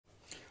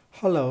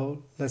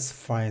Hello, let's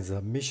find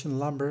the mission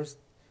numbers.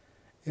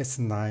 It's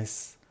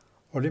nice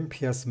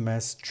Olympiad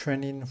Math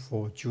training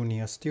for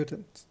junior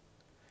students.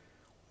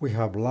 We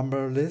have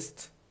number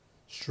list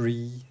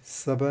 3,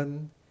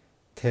 7,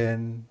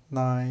 10,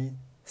 9,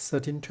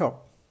 13, 12.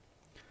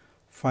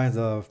 Find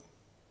the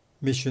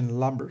mission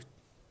numbers.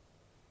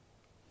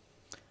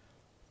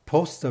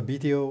 Pause the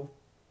video,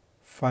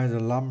 find the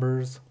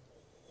numbers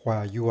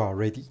while you are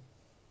ready.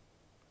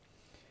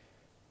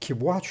 Keep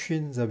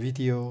watching the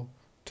video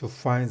to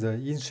find the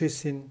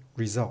interesting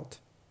result.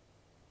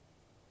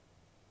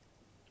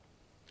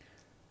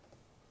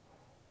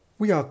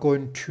 We are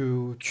going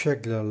to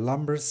check the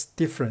numbers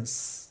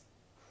difference.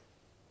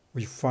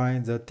 We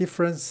find the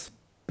difference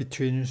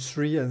between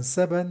 3 and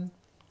 7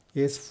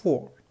 is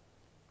 4.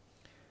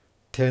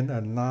 10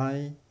 and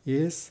 9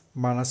 is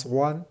minus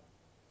 1.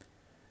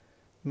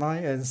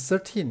 9 and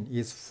 13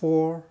 is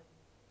 4.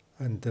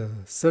 And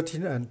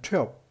 13 and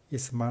 12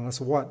 is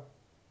minus 1.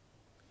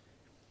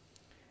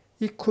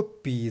 It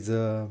could be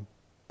the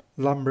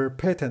number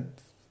pattern.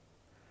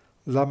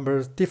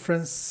 Number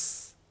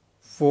difference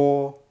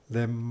 4,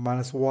 then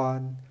minus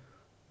 1,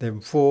 then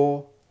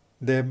 4,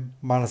 then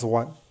minus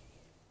 1.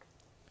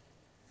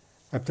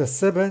 After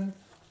 7,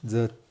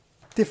 the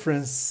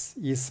difference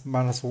is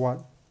minus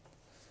 1.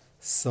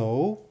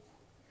 So,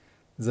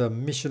 the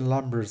mission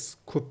numbers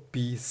could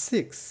be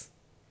 6.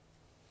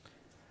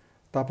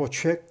 Double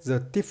check the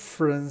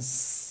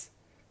difference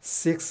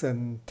 6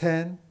 and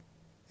 10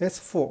 is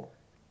 4.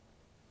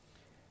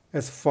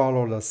 Let's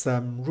follow the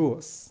same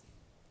rules.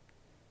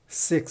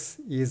 6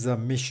 is a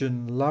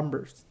mission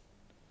number.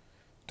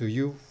 Do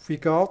you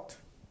figure out?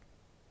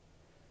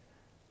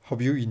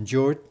 Hope you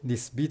enjoyed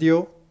this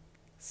video.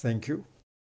 Thank you.